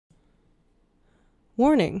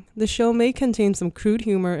Warning, the show may contain some crude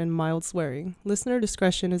humor and mild swearing. Listener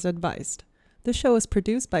discretion is advised. This show is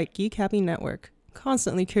produced by Geek Happy Network,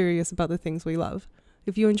 constantly curious about the things we love.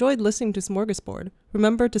 If you enjoyed listening to Smörgåsbord,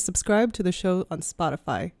 remember to subscribe to the show on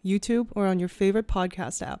Spotify, YouTube, or on your favorite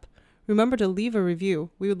podcast app. Remember to leave a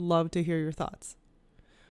review. We would love to hear your thoughts.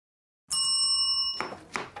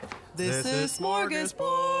 This is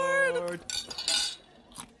Smörgåsbord!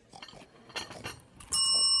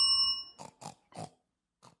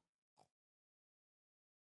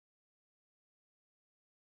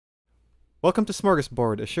 Welcome to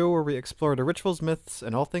Smörgåsbord, a show where we explore the rituals, myths,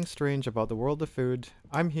 and all things strange about the world of food.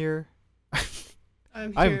 I'm here.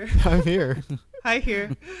 I'm here. I'm here. Hi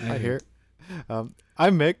here. Hi here. I'm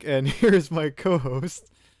Mick, and here's my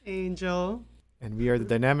co-host, Angel. And we are the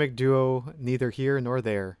dynamic duo, neither here nor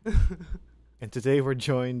there. And today we're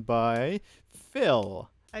joined by Phil.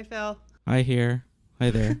 Hi, Phil. Hi here. Hi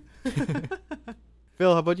there.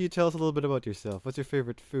 Phil, how about you tell us a little bit about yourself? What's your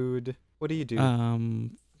favorite food? What do you do?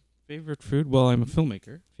 Favorite food? Well, I'm a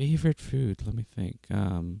filmmaker. Favorite food? Let me think.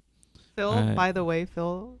 Phil, by the way,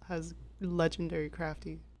 Phil has legendary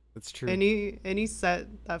crafty. That's true. Any set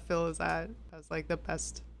that Phil is at has like the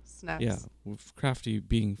best snacks. Yeah, with crafty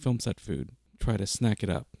being film set food, try to snack it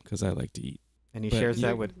up because I like to eat. And he shares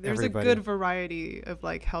that with everybody. There's a good variety of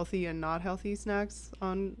like healthy and not healthy snacks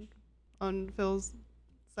on Phil's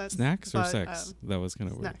sets. Snacks or sex? That was kind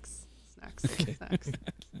of weird. Snacks. Okay. Snacks.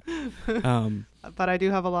 But I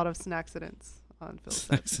do have a lot of snacksidents on Phil's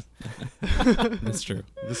sets. That's true.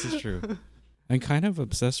 This is true. I'm kind of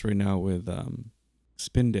obsessed right now with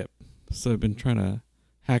spin dip. So I've been trying to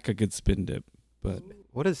hack a good spin dip. But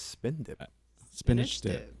what is spin dip? Spinach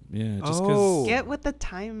dip. Yeah, just because. Get with the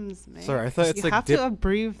times, man. Sorry, I thought it's you like have to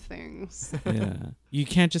abbrev things. Yeah, you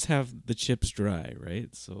can't just have the chips dry,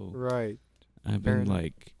 right? So right. I've been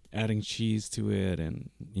like adding cheese to it,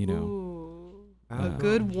 and you know. Ooh, a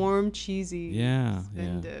good warm cheesy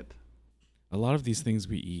spin dip. A lot of these things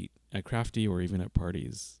we eat at crafty or even at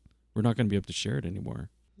parties, we're not going to be able to share it anymore.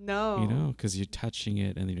 No. You know, because you're touching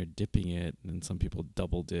it and then you're dipping it, and some people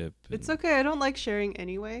double dip. It's okay. I don't like sharing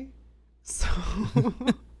anyway. So.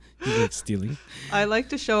 You like stealing? I like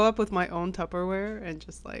to show up with my own Tupperware and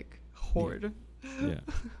just like hoard. Yeah.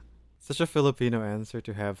 Such a Filipino answer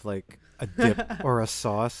to have like a dip or a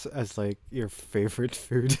sauce as like your favorite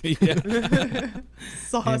food. Yeah.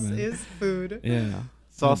 Sauce is food. Yeah.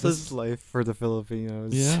 Sauce is life for the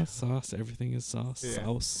Filipinos. Yeah, sauce. Everything is sauce. Yeah.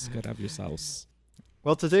 Sauce. Gotta have your sauce.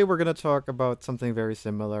 Well, today we're going to talk about something very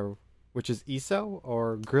similar, which is isaw,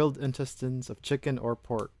 or grilled intestines of chicken or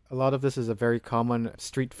pork. A lot of this is a very common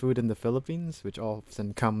street food in the Philippines, which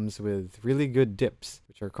often comes with really good dips,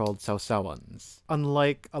 which are called sawsawans.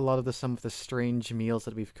 Unlike a lot of some of the strange meals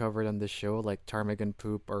that we've covered on this show, like ptarmigan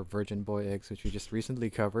poop or virgin boy eggs, which we just recently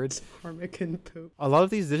covered. Ptarmigan poop. A lot of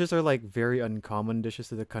these dishes are like very uncommon dishes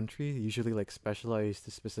to the country, usually like specialized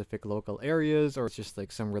to specific local areas or just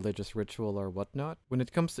like some religious ritual or whatnot. When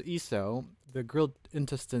it comes to isaw, the grilled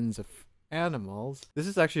intestines of animals, this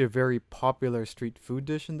is actually a very popular street food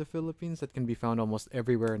dish in the Philippines that can be found almost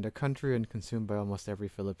everywhere in the country and consumed by almost every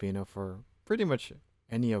Filipino for pretty much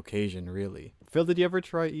any occasion, really. Phil, did you ever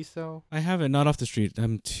try isaw? I haven't, not off the street.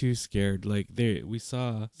 I'm too scared. Like we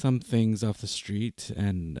saw some things off the street,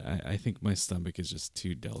 and I think my stomach is just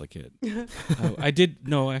too delicate. I did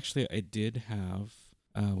have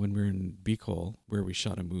when we were in Bicol, where we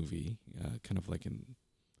shot a movie, kind of like in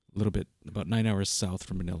a little bit about 9 hours south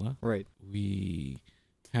from Manila. Right. We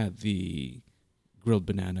had the grilled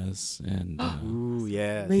bananas and ooh,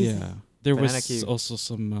 yeah. Yeah. There Banana was cube. also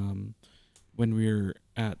some when we were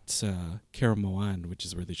at Caramoan, which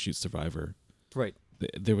is where they shoot Survivor. Right.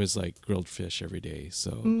 There was like grilled fish every day.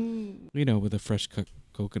 So you know, with a fresh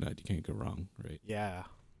coconut, you can't go wrong, right? Yeah,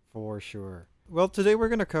 for sure. Well, today we're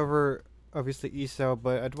going to cover obviously isaw,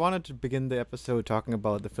 but I'd wanted to begin the episode talking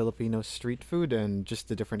about the Filipino street food and just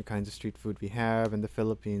the different kinds of street food we have in the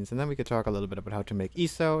Philippines, and then we could talk a little bit about how to make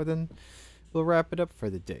isaw, and then we'll wrap it up for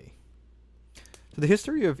the day. So the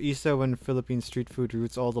history of isaw and Philippine street food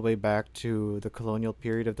roots all the way back to the colonial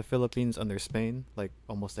period of the Philippines under Spain, like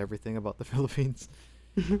almost everything about the Philippines.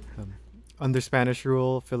 Under Spanish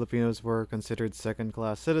rule, Filipinos were considered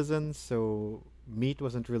second-class citizens, so meat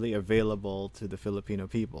wasn't really available to the Filipino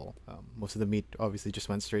people. Most of the meat obviously just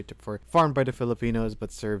went straight for farmed by the Filipinos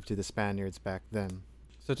but served to the Spaniards back then.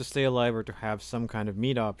 So to stay alive or to have some kind of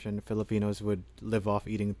meat option, Filipinos would live off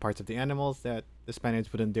eating parts of the animals that the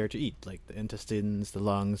Spaniards wouldn't dare to eat, like the intestines, the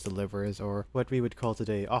lungs, the livers, or what we would call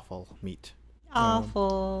today offal meat.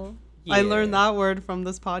 Awful. I learned that word from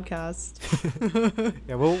this podcast.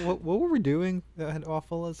 Yeah, well, what were we doing that had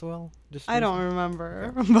awful as well? Just I don't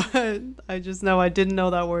remember, but I just know I didn't know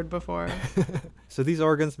that word before. So these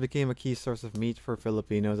organs became a key source of meat for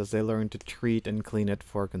Filipinos as they learned to treat and clean it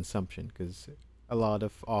for consumption, because a lot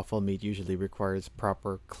of offal meat usually requires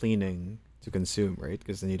proper cleaning to consume, right?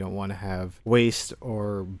 Because then you don't want to have waste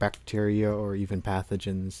or bacteria or even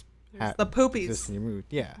pathogens The poopies. exist in your food.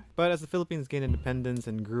 Yeah. But as the Philippines gained independence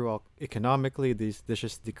and grew economically, these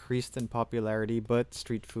dishes decreased in popularity, but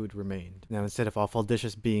street food remained. Now, instead of offal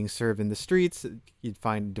dishes being served in the streets, you'd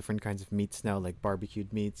find different kinds of meats now, like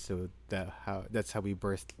barbecued meats. So that's how we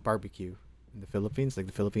birthed barbecue in the Philippines, like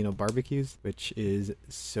the Filipino barbecues, which is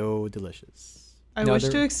so delicious. I wish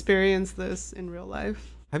to experience this in real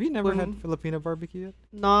life. Have you never had Filipino barbecue yet?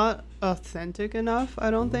 Not authentic enough, I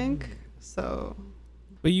don't think. So,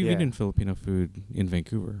 But you've eaten Filipino food in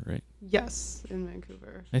Vancouver, right? yes, in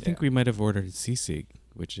Vancouver. I think we might have ordered sisig,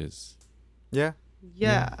 which is Yeah.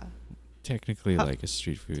 Yeah, technically like a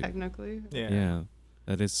street food. technically. Yeah.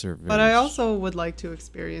 That is served. But I also would like to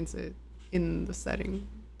experience it in the setting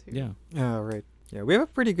too. Yeah. Oh, right. Yeah, we have a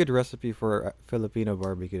pretty good recipe for Filipino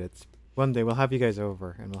barbecue. That's one day we'll have you guys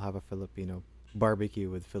over and we'll have a Filipino barbecue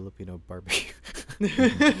with Filipino barbecue.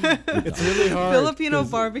 It's really hard. Filipino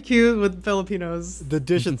barbecue with Filipinos. The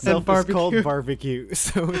dish itself is called barbecue,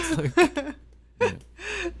 so it's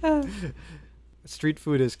like street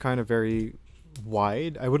food is kind of very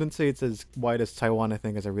wide. I wouldn't say it's as wide as Taiwan. I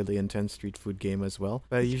think has a really intense street food game as well.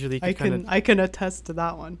 But usually I can attest to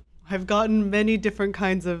that one. I've gotten many different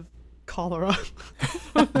kinds of cholera.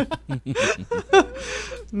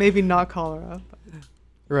 Maybe not cholera, but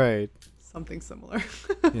right. something similar.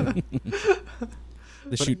 Yeah.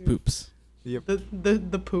 The shoot poops. Yep.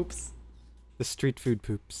 The poops. The street food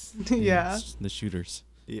poops. Yeah. The shooters.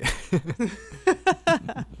 Yeah.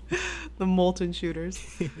 The molten shooters.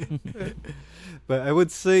 But I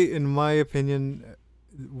would say, in my opinion,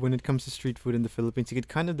 when it comes to street food in the Philippines, you could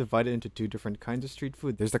kind of divide it into two different kinds of street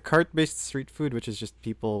food. There's the cart-based street food, which is just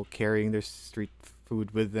people carrying their street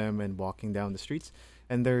food with them and walking down the streets.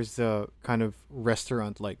 And there's the kind of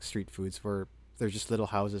restaurant-like street foods where there's just little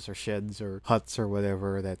houses or sheds or huts or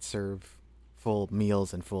whatever that serve full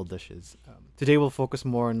meals and full dishes. Today we'll focus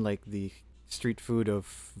more on like the street food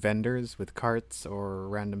of vendors with carts or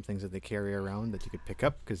random things that they carry around that you could pick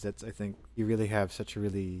up, because that's, I think, you really have such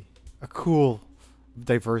a cool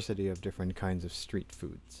diversity of different kinds of street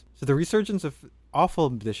foods. So the resurgence of awful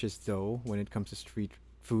dishes, though, when it comes to street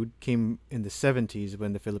food, came in the 70s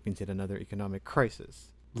when the Philippines hit another economic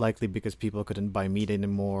crisis. Likely because people couldn't buy meat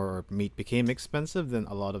anymore, or meat became expensive, then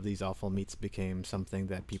a lot of these awful meats became something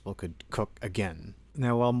that people could cook again.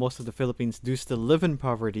 Now, while most of the Philippines do still live in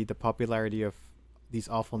poverty, the popularity of these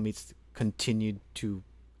awful meats continued to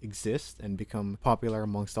exist and become popular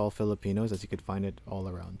amongst all Filipinos, as you could find it all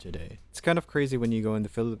around today. It's kind of crazy when you go in the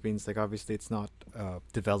Philippines, like obviously it's not a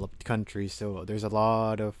developed country, so there's a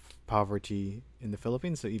lot of poverty in the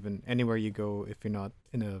Philippines. So even anywhere you go, if you're not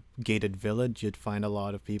in a gated village, you'd find a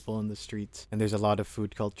lot of people in the streets, and there's a lot of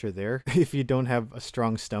food culture there. If you don't have a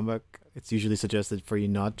strong stomach, it's usually suggested for you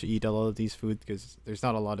not to eat a lot of these food, because there's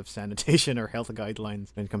not a lot of sanitation or health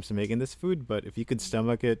guidelines when it comes to making this food. But if you could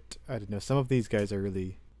stomach it, I don't know, some of these guys are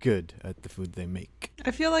really good at the food they make. I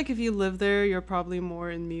feel like if you live there, you're probably more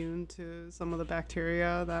immune to some of the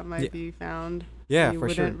bacteria that might be found. Yeah, you for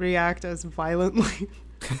sure. wouldn't react as violently.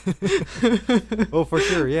 Oh, for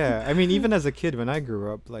sure, yeah. I mean, even as a kid, when I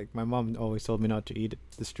grew up, like, my mom always told me not to eat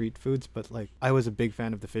the street foods, but, like, I was a big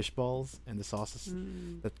fan of the fish balls and the sauces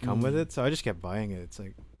that come with it, so I just kept buying it. It's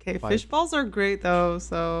like... Okay, fish balls are great, though,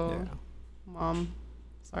 so... Yeah. Mom,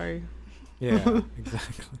 sorry. Yeah,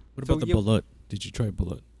 exactly. What about the balut? Did you try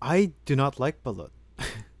balut? I do not like balut.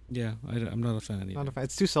 Yeah, I'm not a fan either. Not a fan.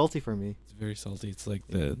 It's too salty for me. It's very salty. It's like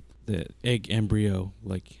the egg embryo,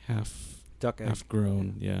 like half duck egg, half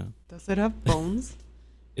grown. Yeah. Does it have bones?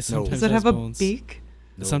 It sometimes Does it has have bones. a beak?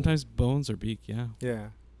 No. Sometimes bones or beak. Yeah. Yeah.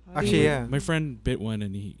 How do Actually, you- yeah. My friend bit one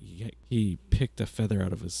and he picked a feather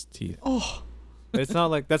out of his teeth. Oh, It's not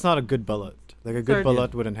like, that's not a good balut. Like a good Sorry.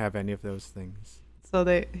 balut wouldn't have any of those things. so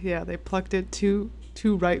they plucked it too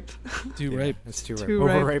ripe. Too Yeah, ripe. It's too ripe. Too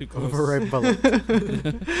ripe. Overripe, Too close. overripe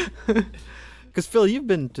balut. Because Phil, you've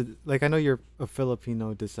been to, like, I know you're of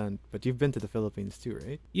Filipino descent, but you've been to the Philippines too,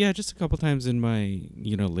 right? Yeah, just a couple times in my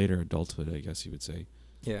later adulthood, I guess you would say.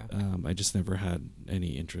 Yeah. I just never had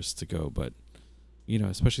any interest to go, but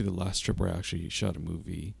especially the last trip where I actually shot a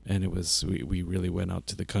movie, and it was we really went out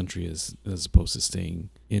to the country as opposed to staying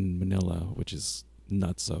in Manila, which is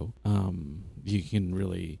nuts. So you can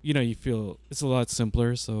really you feel it's a lot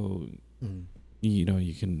simpler. So you know,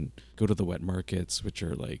 you can go to the wet markets, which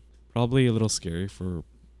are like probably a little scary for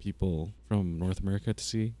people from North America to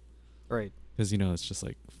see. Right. Because, you know, it's just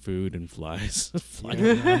like food and flies flying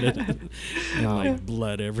Yeah. around it and like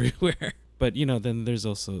blood everywhere. But, you know, then there's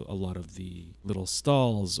also a lot of the little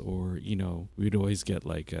stalls, or, you know, we'd always get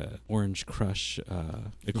like a Orange Crush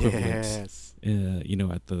equivalent, Yes. you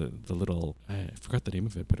know, at the little, I forgot the name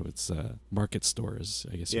of it, but it's market stores,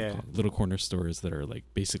 I guess you would call it. Little corner stores that are like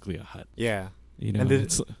basically a hut. Yeah. You know, And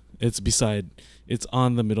it's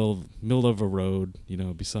on the middle of a road, you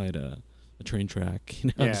know, beside a train track. You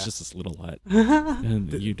know, it's just this little hut.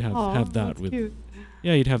 And you'd have that with... Cute.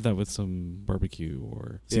 Yeah, you'd have that with some barbecue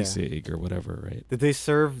or sisig or whatever, right? Did they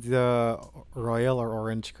serve the Royal or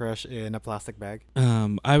Orange Crush in a plastic bag?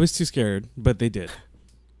 I was too scared, but they did.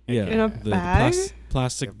 Yeah, in a bag?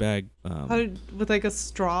 Plastic bag. With like a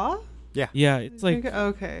straw? Yeah. Yeah, it's like...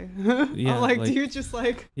 Okay. Yeah, like, do you just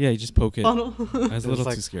like... Yeah, you just poke it. I was a little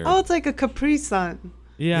like, too scared. Oh, it's like a Capri Sun.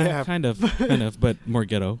 Yeah, kind of, but more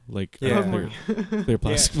ghetto. Like they're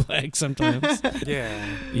plastic bags sometimes. Yeah.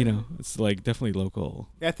 You know, it's like definitely local.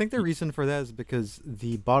 Yeah, I think the reason for that is because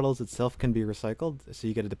the bottles itself can be recycled, so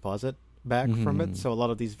you get a deposit back from it. So a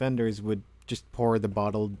lot of these vendors would just pour the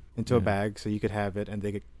bottle into a bag so you could have it, and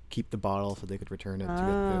they could keep the bottle so they could return it.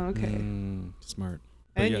 Okay. Smart.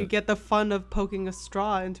 And you get the fun of poking a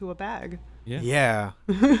straw into a bag. Yeah.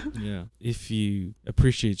 Yeah. If you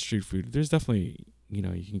appreciate street food, there's definitely, you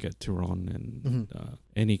know, you can get turon and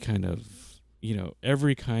any kind of, you know,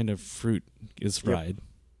 every kind of fruit is fried.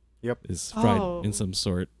 Yep. Is fried in some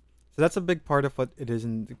sort. So that's a big part of what it is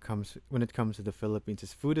when it comes to the Philippines.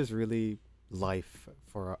 Is food is really life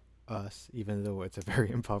for us, even though it's a very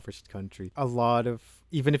impoverished country. A lot of,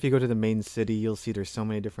 even if you go to the main city, you'll see there's so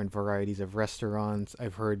many different varieties of restaurants.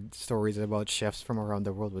 I've heard stories about chefs from around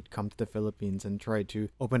the world would come to the Philippines and try to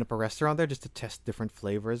open up a restaurant there just to test different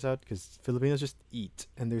flavors out, because Filipinos just eat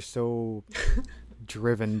and they're so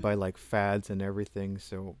driven by like fads and everything.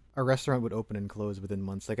 So a restaurant would open and close within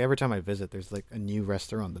months. Like every time I visit, there's like a new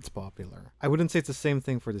restaurant that's popular. I wouldn't say it's the same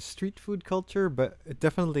thing for the street food culture, but it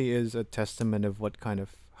definitely is a testament of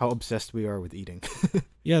how obsessed we are with eating.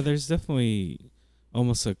 Yeah, there's definitely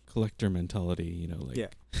almost a collector mentality, you know,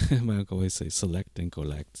 like my uncle always say select and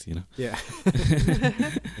collect, you know. Yeah.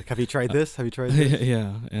 Like, have you tried this? Have you tried this?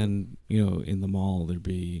 Yeah. And, you know, in the mall, there'd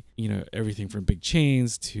be, you know, everything from big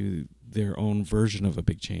chains to their own version of a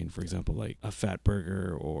big chain. For example, like a Fat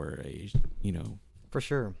Burger or a, you know. For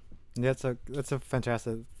sure. And that's a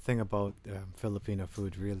fantastic thing about Filipino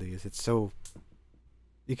food, really, is it's so...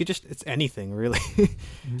 it's anything, really.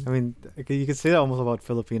 I mean, you could say that almost about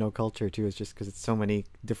Filipino culture, too. It's just because it's so many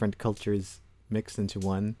different cultures mixed into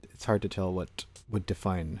one. It's hard to tell what would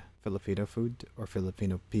define Filipino food or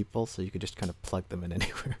Filipino people, so you could just kind of plug them in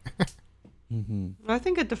anywhere. I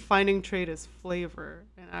think a defining trait is flavor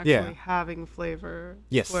and actually having flavor.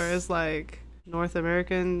 Yes. Whereas, like, North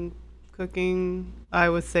American cooking, I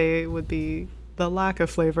would say it would be... the lack of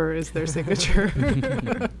flavor is their signature.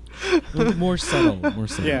 More subtle.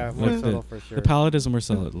 Yeah, more like subtle for sure. The palate is more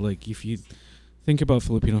subtle. Like if you think about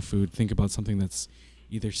Filipino food, think about something that's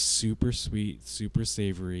either super sweet, super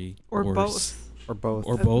savory, or both.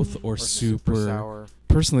 Or super sour.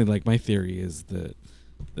 Personally, like my theory is that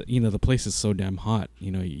you know, the place is so damn hot,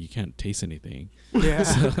 you know, you can't taste anything. Yeah.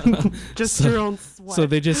 Just your own sweat. So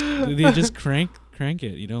they just crank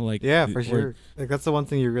it, you know, like for sure. Like that's the one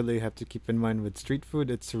thing you really have to keep in mind with street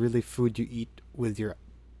food. It's really food you eat with your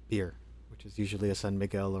beer, which is usually a San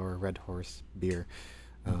Miguel or a Red Horse beer.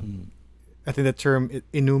 I think the term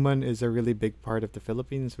inuman is a really big part of the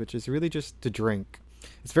Philippines, which is really just to drink.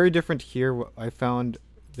 It's very different here. I found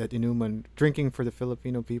that inuman, drinking for the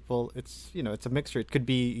Filipino people, it's a mixture. It could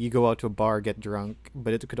be you go out to a bar, get drunk,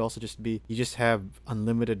 but it could also just be you just have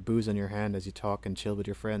unlimited booze on your hand as you talk and chill with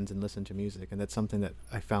your friends and listen to music. And that's something that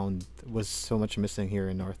I found was so much missing here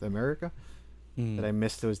in North America, that I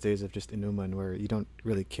miss those days of just inuman where you don't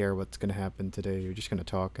really care what's going to happen today. You're just going to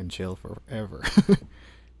talk and chill forever.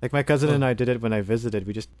 Like my cousin and I did it when I visited.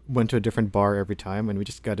 We just went to a different bar every time, and we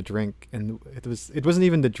just got a drink. And it wasn't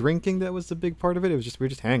even the drinking that was the big part of it. It was just we were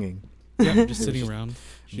just hanging. Yeah, just sitting around,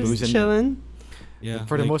 just chilling. Yeah.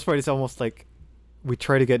 For the most part, it's almost like we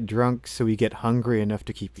try to get drunk so we get hungry enough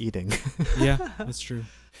to keep eating. Yeah, that's true.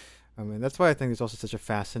 I mean, that's why I think there's also such a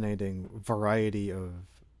fascinating variety of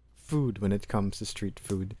food when it comes to street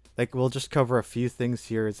food. Like we'll just cover a few things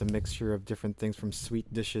here. It's a mixture of different things from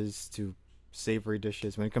sweet dishes to savory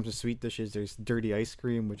dishes. When it comes to sweet dishes, there's dirty ice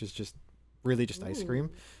cream, which is just really just ice cream.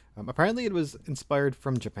 Apparently it was inspired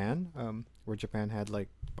from Japan, where Japan had like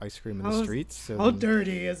ice cream in the streets. So how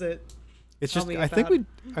dirty is it? It's Tell just me I think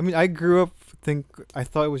about I grew up I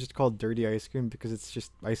thought it was just called dirty ice cream because it's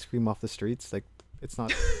just ice cream off the streets. Like it's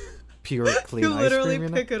not pure clean You ice literally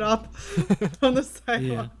cream. pick it up from the sidewalk.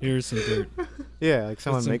 Yeah, here's some dirt. Yeah, like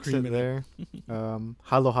someone some makes cream it in there.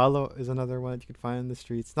 Halo Halo is another one that you can find in the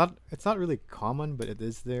streets. It's not really common, but it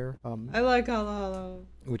is there. I like halo halo.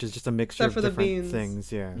 Which is just a mixture Except for of the different beans.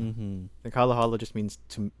 things. Yeah, Mm-hmm. like Halo Halo just means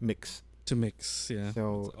to mix. To mix, yeah.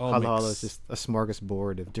 So It's all Halo Halo mix. is just a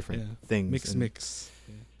smorgasbord of different Yeah. things. Mix, and mix.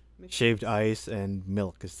 Yeah. Shaved ice and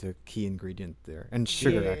milk is the key ingredient there, and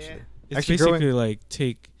sugar Yeah. actually. It's Actually, basically like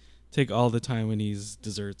take all the Taiwanese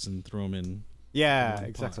desserts and throw them in. Yeah, One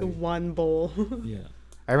exactly. One bowl. Yeah.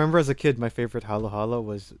 I remember as a kid, my favorite Halo Halo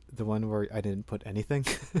was the one where I didn't put anything.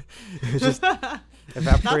 It was just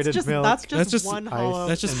evaporated milk. That's That's just just one ice. hollow.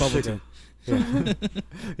 That's just and bubble sugar. tea. Yeah.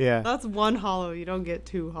 Yeah. That's one hollow. You don't get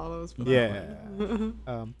two hollows for that Yeah.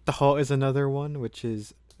 one. Taho is another one, which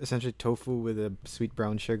is essentially tofu with a sweet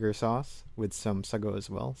brown sugar sauce with some sago as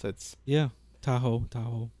well. So it's Yeah.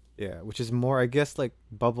 Tahoe. yeah, which is more I guess like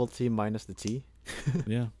bubble tea minus the tea.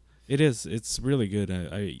 Yeah. It is. It's really good.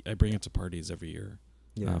 I bring it to parties every year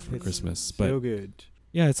for it's Christmas. so But good.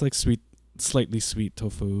 yeah, it's like slightly sweet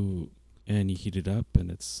tofu, and you heat it up, and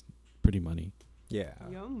it's pretty money. Yeah.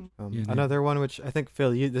 Yum. Yeah, Another one which I think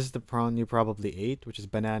Phil, this is the prawn you probably ate, which is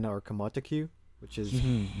banana or kamote Q, which is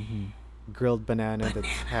grilled banana that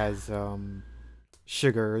has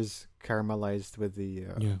sugars caramelized with the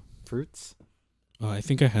Yeah. fruits. I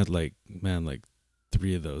think I had like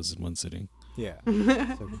 3 of those in one sitting. Yeah.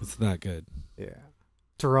 So, It's that good. yeah.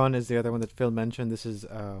 Turon is the other one that Phil mentioned. This is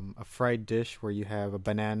a fried dish where you have a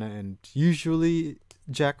banana and usually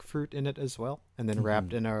jackfruit in it as well, and then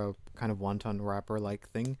wrapped in a kind of wonton wrapper like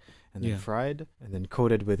thing, and then Yeah. fried, and then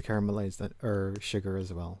coated with caramelized or sugar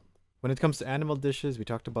as well. When it comes to animal dishes, we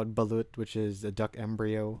talked about balut, which is a duck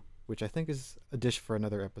embryo, which I think is a dish for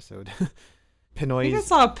another episode. I think I Pinoy's.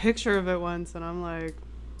 saw a picture of it once, and I'm like,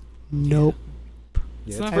 nope.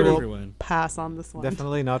 It's Yeah, not I for will- everyone. Pass on this one.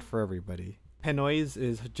 definitely not for everybody. Pinoy's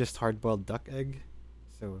is just hard-boiled duck egg,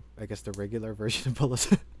 so I guess the regular version of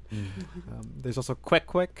balut. There's also kwek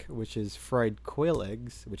kwek, which is fried quail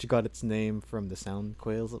eggs, which got its name from the sound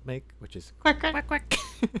quails make, which is Quack, quack, quack.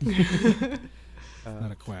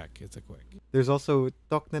 Not a quack. It's a quack. There's also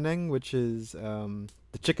tok neneng, which is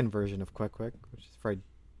the chicken version of kwek kwek, which is fried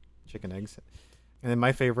chicken eggs. And then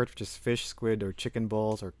my favorite, which is fish, squid, or chicken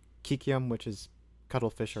balls, or kikiam, which is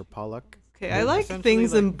cuttlefish or pollock. Okay, I like Essentially,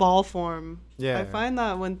 things in like- ball form. Yeah. I find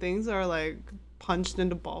that when things are like punched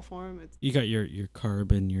into ball form, it's You got your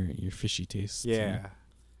carb and your fishy taste. Yeah.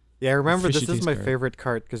 Yeah, I remember fishy this is taste my cart. favorite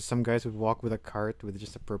cart because some guys would walk with a cart with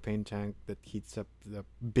just a propane tank that heats up the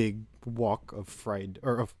big wok of fried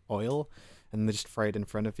or of oil, and they just fry it in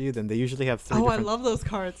front of you. Then they usually have three. I different, love those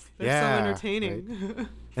carts. They're Yeah, so entertaining.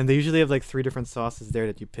 and they usually have like 3 different sauces there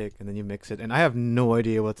that you pick, and then you mix it. And I have no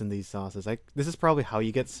idea what's in these sauces. Like this is probably how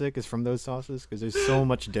you get sick is from those sauces because there's so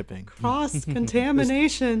much dipping, Cross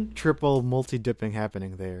contamination. triple multi dipping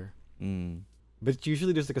happening there. Mm. But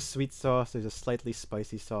usually there's like a sweet sauce, there's a slightly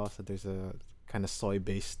spicy sauce, and there's a kind of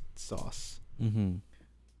soy-based sauce. Mm-hmm.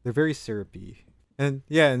 They're very syrupy. And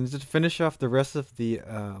yeah, and to finish off the rest of the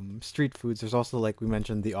street foods, there's also, like we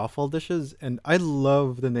mentioned, the offal dishes. And I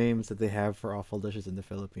love the names that they have for offal dishes in the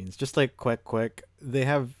Philippines. Just like Kwek Kwek, they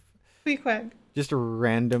have Quick, quack. just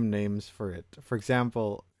random names for it. For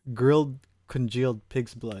example, grilled congealed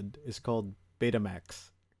pig's blood is called Betamax.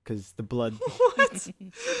 Because the blood... What?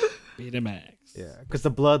 Betamax. Yeah, because the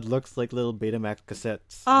blood looks like little Betamax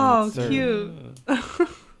cassettes. when Oh, it's served. cute.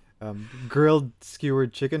 Grilled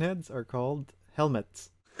skewered chicken heads are called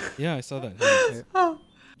helmets. Yeah, I saw that. Oh.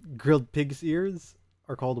 Grilled pig's ears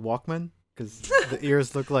are called Walkman because the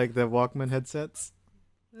ears look like the Walkman headsets.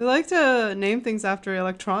 They like to name things after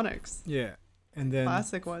electronics. Yeah. And then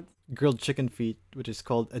Classic ones. grilled chicken feet, which is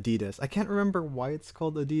called Adidas. I can't remember why it's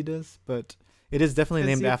called Adidas, but it is definitely 'Cause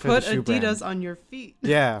named you after put the shoe Adidas brand. on your feet.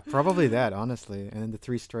 Yeah, probably that, honestly. And then the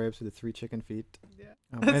 3 stripes with the 3 chicken feet. Yeah.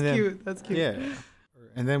 And That's then- cute. That's cute. Yeah.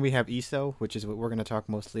 And then we have Isaw, which is what we're going to talk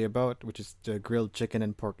mostly about, which is the grilled chicken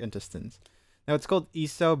and pork intestines. Now, it's called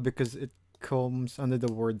Isaw because it comes under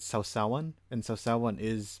the word sausawan, and sausawan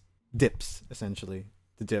is dips, essentially,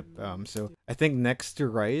 the dip. So I think next to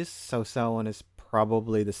rice, sausawan is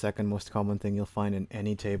probably the second most common thing you'll find in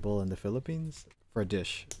any table in the Philippines for a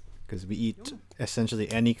dish, because we eat essentially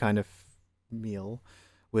any kind of meal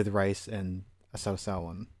with rice and a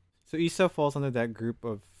sausawan. So Isaw falls under that group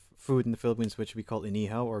of food in the Philippines which we call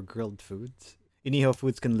inihaw or grilled foods. Inihaw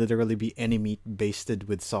foods can literally be any meat basted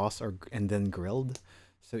with sauce and then grilled.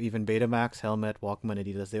 So even Betamax, helmet, Walkman,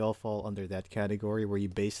 Adidas, they all fall under that category where you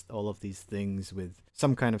baste all of these things with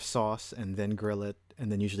some kind of sauce and then grill it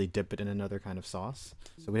and then usually dip it in another kind of sauce.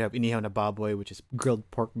 So we have inihaw na baboy, which is grilled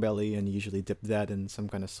pork belly, and you usually dip that in some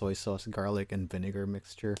kind of soy sauce, garlic, and vinegar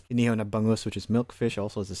mixture. Inihaw na bangus, which is milk fish,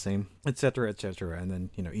 also is the same, etc., etc. And then,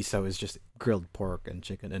 isaw is just grilled pork and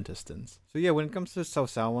chicken intestines. So yeah, when it comes to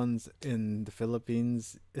sawsawans in the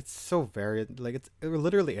Philippines, it's so varied. Like, it's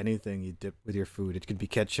literally anything you dip with your food. It could be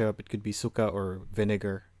ketchup, it could be suka or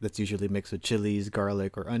vinegar that's usually mixed with chilies,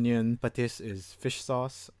 garlic, or onion. Patis is fish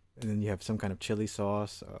sauce. And then you have some kind of chili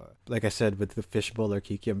sauce. Like I said, with the fishbowl or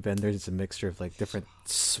kikiam vendors, it's a mixture of like different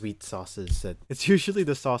sweet sauces. That it's usually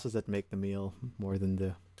the sauces that make the meal more than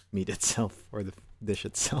the meat itself or the dish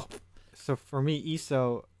itself. So for me,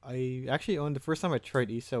 isaw, I actually owned, the first time I tried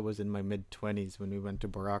isaw was in my mid-20s when we went to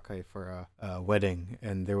Boracay for a wedding.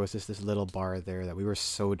 And there was this little bar there that we were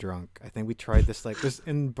so drunk. I think we tried this, like,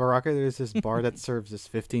 in Boracay, there's this bar that serves this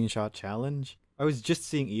 15-shot challenge. I was just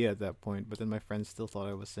seeing Ia at that point, but then my friends still thought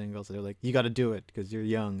I was single, so they're like, you gotta do it because you're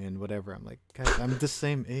young and whatever. I'm like, guys, I'm the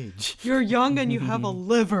same age. You're young and you have a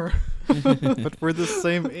liver. But we're the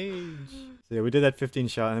same age. So yeah, we did that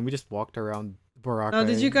 15-shot and we just walked around Boracay. Now,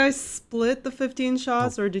 did you guys split the 15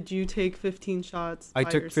 shots or did you take 15 shots I by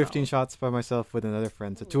took yourself? 15 shots by myself with another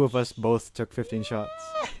friend, so two of us both took 15 shots.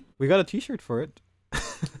 We got a t-shirt for it.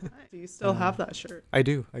 Do you still have that shirt? I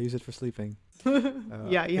do. I use it for sleeping.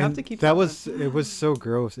 Yeah, you have to keep that. One. It was so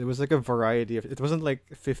gross. It was like a variety of. It wasn't like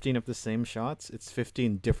 15 of the same shots. It's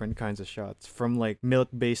 15 different kinds of shots, from like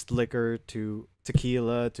milk-based liquor to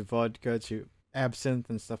tequila to vodka to absinthe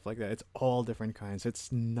and stuff like that. It's all different kinds.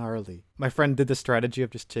 It's gnarly. My friend did the strategy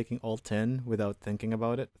of just taking all 10 without thinking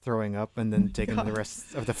about it, throwing up, and then taking the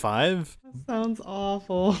rest of the 5. That sounds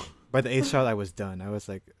awful. By the 8th shot, I was done. I was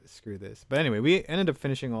like, screw this. But anyway, we ended up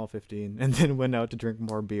finishing all 15 and then went out to drink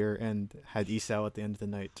more beer and had isaw at the end of the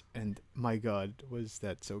night. And my God, was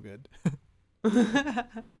that so good.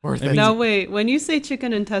 Now, wait, when you say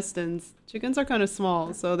chicken intestines, chickens are kind of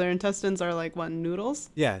small. So their intestines are like, what, noodles?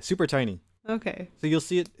 Yeah, super tiny. Okay. So you'll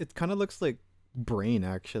see it kind of looks like brain,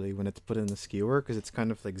 actually, when it's put in the skewer, because it's kind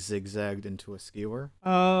of like zigzagged into a skewer.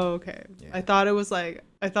 Oh, okay. Yeah. I thought it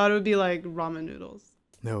would be like ramen noodles.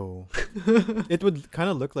 No. It would kind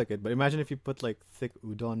of look like it, but imagine if you put like thick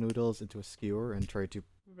udon noodles into a skewer and try to...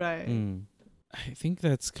 Right. I think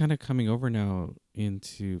that's kind of coming over now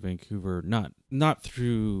into Vancouver, not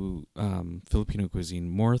through Filipino cuisine,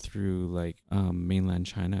 more through like mainland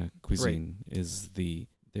China cuisine. Right.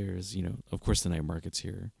 There's of course the night markets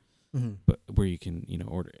here, but where you can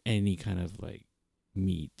order any kind of like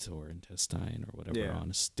meat or intestine or whatever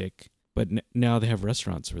on a stick. But now they have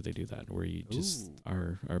restaurants where they do that, where you just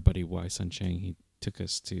our buddy Y Sun Chang, he took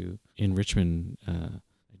us to in Richmond.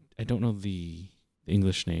 I don't know the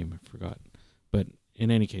English name, I forgot. But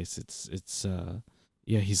in any case, it's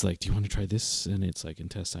he's like, do you want to try this? And it's like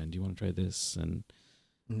intestine. Do you want to try this? And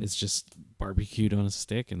it's just barbecued on a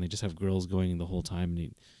stick, and they just have grills going the whole time,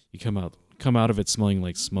 and you come out of it smelling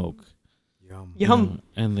like smoke. Yum.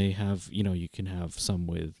 And they have, you can have some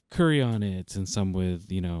with curry on it and some with,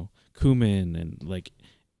 cumin and like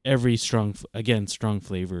every strong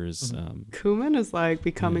flavors. Cumin is like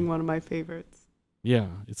becoming one of my favorites. Yeah,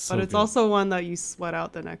 it's so but it's good. also one that you sweat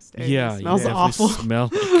out the next day. Yeah, it smells awful. Smell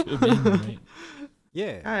like cumin, right?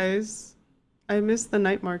 Yeah. Guys, I miss the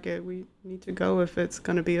night market. We need to go if it's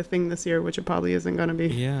going to be a thing this year, which it probably isn't going to be.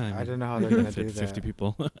 Yeah. I don't know how they're going to do that. 50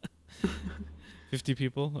 people. 50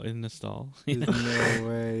 people in the stall. There's no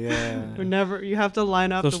way, yeah. You have to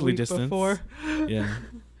line up Socially the week distanced. before. Yeah.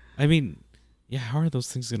 I mean, how are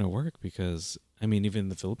those things going to work? Because, even in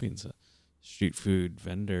the Philippines, street food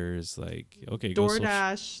vendors, like, okay,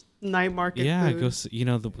 DoorDash, night market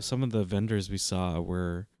food. Some of the vendors we saw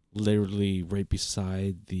were literally right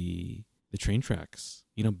beside the train tracks,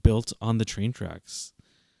 built on the train tracks.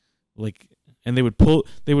 Like, and they would pull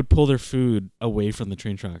their food away from the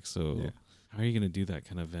train tracks. So how are you going to do that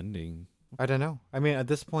kind of vending? I don't know. At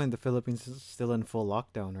this point, the Philippines is still in full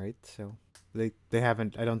lockdown, right? So they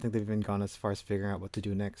haven't, I don't think they've even gone as far as figuring out what to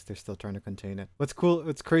do next. They're still trying to contain it. What's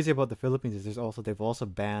crazy about the Philippines is they've also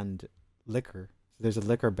banned liquor. So there's a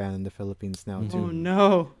liquor ban in the Philippines now too. Oh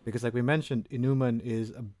no. Because like we mentioned, inuman is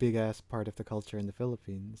a big ass part of the culture in the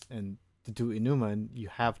Philippines. And to do inuman, you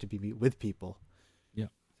have to be with people. Yeah.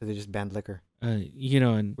 So they just banned liquor.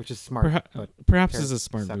 And which is smart. Perhaps is a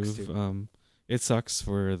smart move. It sucks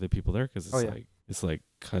for the people there because it's like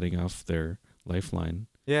cutting off their lifeline.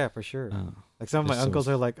 Yeah, for sure. Like some of my uncles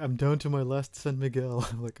are like, I'm down to my last San Miguel.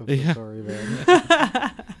 I'm like, I'm so sorry,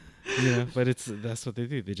 man. Yeah, but that's what they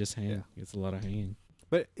do. They just hang. Yeah. It's a lot of hanging.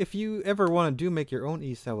 But if you ever want to make your own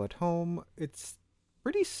isaw at home, it's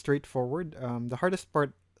pretty straightforward. The hardest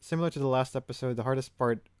part, similar to the last episode, the hardest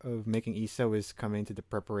part of making isaw is coming to the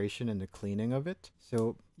preparation and the cleaning of it.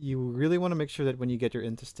 So you really want to make sure that when you get your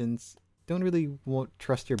intestines, won't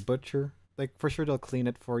trust your butcher. Like, for sure they'll clean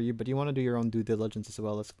it for you, but you want to do your own due diligence as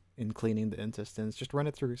well as in cleaning the intestines. Just run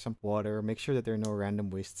it through some water. Make sure that there are no random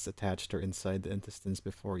wastes attached or inside the intestines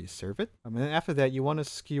before you serve it. And then after that, you want to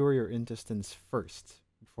skewer your intestines first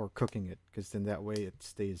before cooking it, because then that way it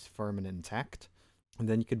stays firm and intact. And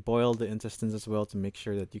then you could boil the intestines as well to make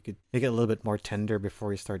sure that you could make it a little bit more tender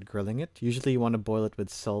before you start grilling it. Usually you want to boil it with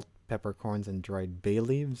salt, peppercorns, and dried bay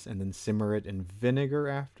leaves, and then simmer it in vinegar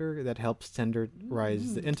after. That helps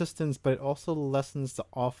tenderize the intestines, but it also lessens the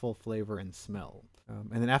awful flavor and smell.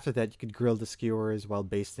 And then after that, you could grill the skewers while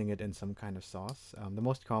basting it in some kind of sauce. The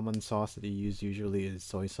most common sauce that you use usually is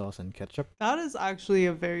soy sauce and ketchup. That is actually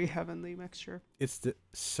a very heavenly mixture. It's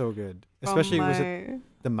so good. Especially, was it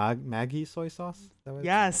the Maggi soy sauce? Is that what it's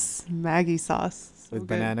Yes, Maggie sauce. So with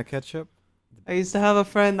good. banana ketchup? I used to have a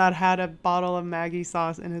friend that had a bottle of Maggie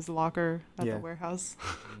sauce in his locker at the warehouse.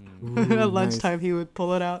 Ooh, At lunchtime, he would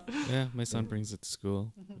pull it out. Yeah, my son brings it to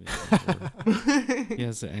school.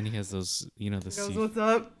 Yes, and he has those, the Goes, what's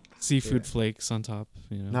up? seafood flakes on top.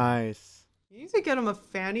 Nice. You need to get him a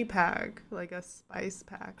fanny pack, like a spice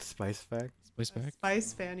pack. Spice pack? Spice A pack.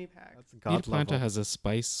 spice fanny pack. That's Neil god Planta level. has a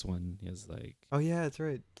spice one. He has Oh yeah, that's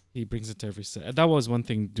right. he brings it to every set. That was one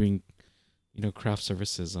thing doing, craft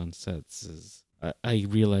services on sets is I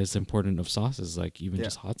realized the importance of sauces, like even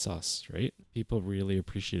just hot sauce, right? People really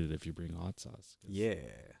appreciate it if you bring hot sauce. Yeah.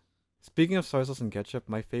 Speaking of soy sauce and ketchup,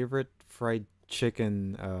 my favorite fried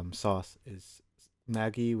chicken sauce is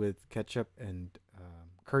Maggi with ketchup and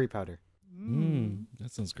curry powder.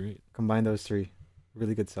 That sounds great. Combine those three.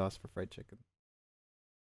 Really good sauce for fried chicken.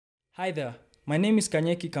 Hi there, my name is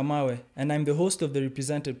Kanyeki Kamawe, and I'm the host of the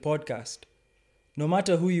Represented podcast. No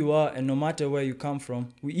matter who you are and no matter where you come from,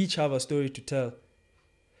 we each have a story to tell.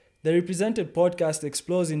 The Represented podcast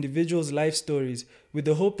explores individuals' life stories with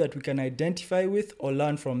the hope that we can identify with or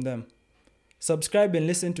learn from them. Subscribe and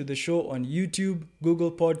listen to the show on YouTube,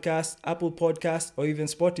 Google Podcasts, Apple Podcasts, or even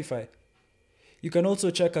Spotify. You can also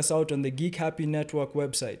check us out on the Geek Happy Network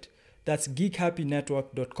website. That's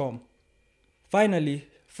geekhappynetwork.com. Finally,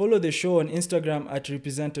 follow the show on Instagram at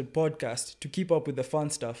Represented Podcast to keep up with the fun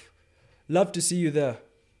stuff. Love to see you there.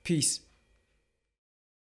 Peace.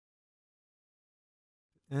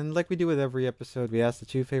 And like we do with every episode, we ask the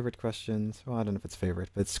 2 favorite questions. Well, I don't know if it's favorite,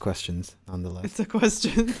 but it's questions nonetheless. It's a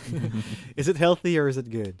question. Is it healthy or is it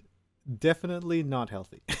good? Definitely not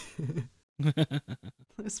healthy.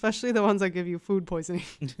 Especially the ones that give you food poisoning.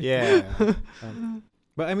 Yeah.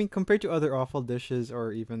 But I mean, compared to other awful dishes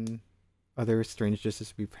or even other strange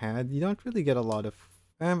dishes we've had, you don't really get a lot of...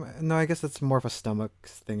 no, I guess that's more of a stomach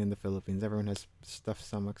thing in the Philippines. Everyone has stuffed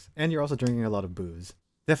stomachs. And you're also drinking a lot of booze.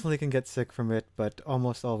 Definitely can get sick from it, but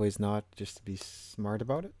almost always not, just to be smart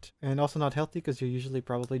about it. And also not healthy because you're usually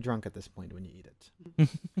probably drunk at this point when you eat it.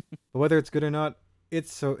 But whether it's good or not,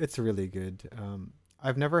 it's really good.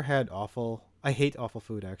 I've never had awful... I hate awful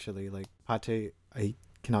food, actually. Like pate, I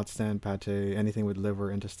cannot stand pate. Anything with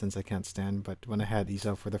liver, intestines, I can't stand. But when I had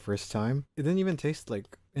isaw for the first time, it didn't even taste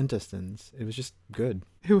like intestines. It was just good.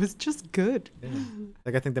 It was just good. Yeah.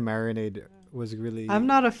 Like, I think the marinade was really I'm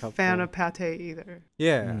not a helpful. fan of pate either.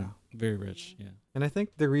 Yeah. Very rich, yeah. And I think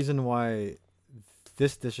the reason why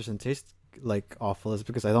this dish doesn't taste like awful is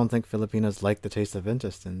because I don't think Filipinos like the taste of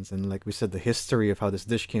intestines. And like we said, the history of how this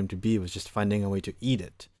dish came to be was just finding a way to eat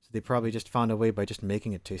it. So they probably just found a way by just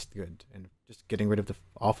making it taste good and just getting rid of the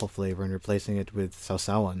awful flavor and replacing it with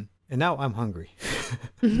sausawan. And now I'm hungry.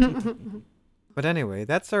 But anyway,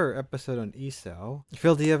 that's our episode on isaw.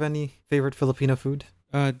 Phil, do you have any favorite Filipino food?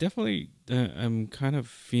 Definitely, I'm kind of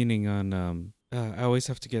fiending on. I always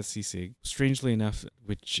have to get sisig. Strangely enough,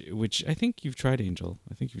 which I think you've tried, Angel.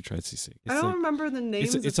 I think you've tried sisig. I don't remember the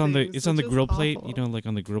names. It's on the things, on the which is grill plate. awful. Like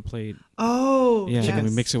on the grill plate. Oh, Yeah, yes. and we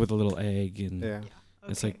mix it with a little egg, and Yeah.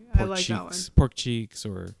 it's Okay, like I like that one. pork cheeks,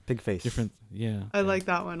 or Pig face. different. Yeah, I like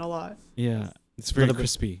that one a lot. yeah. It's very Little bit-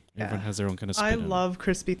 crispy. Yeah. Everyone has their own kind of. Spin I on it. love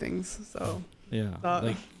crispy things, so Yeah, that-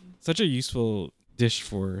 like such a useful dish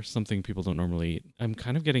for something people don't normally eat. I'm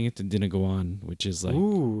kind of getting into dinaguan, which is like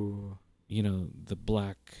Ooh. the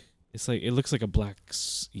black. It's like it looks like a black,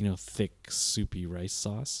 thick, soupy rice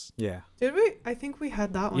sauce. Yeah. did we? I think we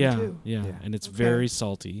had that one Yeah, too. yeah, Yeah. and it's Okay. very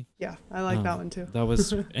salty. Yeah, I like that Um, one too. That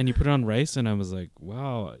was, and you put it on rice, and I was like,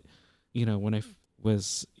 wow. When I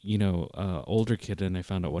was older kid and I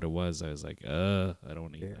found out what it was, I was like, I don't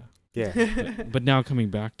want to eat Yeah. that. Yeah. But now coming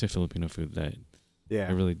back to Filipino food, that Yeah.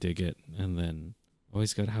 I really dig it. And then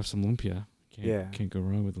Always got to have some lumpia. Can't go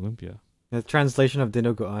wrong with lumpia. The translation of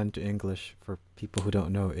dinuguan to English for people who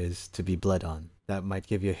don't know is to be bled on. That might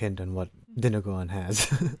give you a hint on what dinuguan has.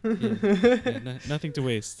 Nothing to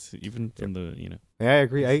waste, even from the, Yeah, I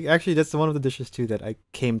agree. That's one of the dishes too that I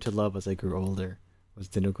came to love as I grew older, was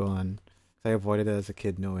dinuguan. I avoided it as a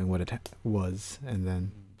kid knowing what it was, and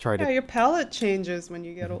then tried it. Yeah, your palate changes when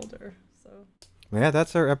you get older. So. Yeah,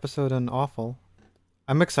 that's our episode on Offal.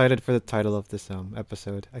 I'm excited for the title of this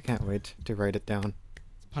episode. I can't wait to write it down.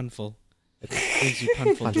 It's punful. It gives you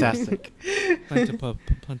punful. Fantastic. Plantapun.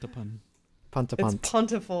 Puntapunt. It's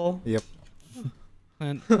plentiful. Yep.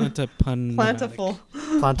 Plantapun. Plentiful.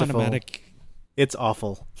 Plentiful. It's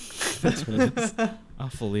awful. That's what it is.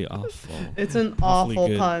 Awfully awful. It's an Awfully awful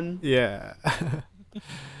good. pun. Yeah.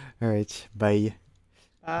 All right. Bye.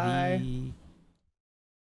 Bye.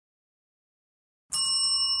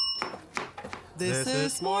 This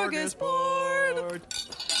is Smörgåsbord.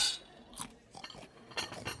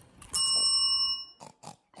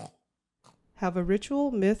 Have a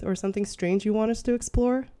ritual, myth, or something strange you want us to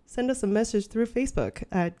explore? Send us a message through Facebook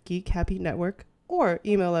at Geek Happy Network or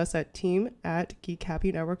email us at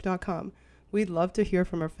team@geekhappynetwork.com. We'd love to hear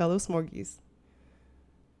from our fellow Smorgies.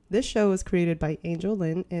 This show was created by Angel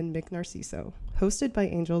Lynn and Mick Narciso, hosted by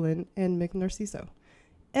Angel Lynn and Mick Narciso,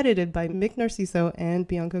 edited by Mick Narciso and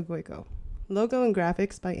Bianca Goico, logo and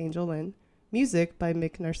graphics by Angel Lynn, music by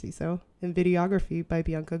Mick Narciso, and videography by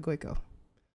Bianca Goico.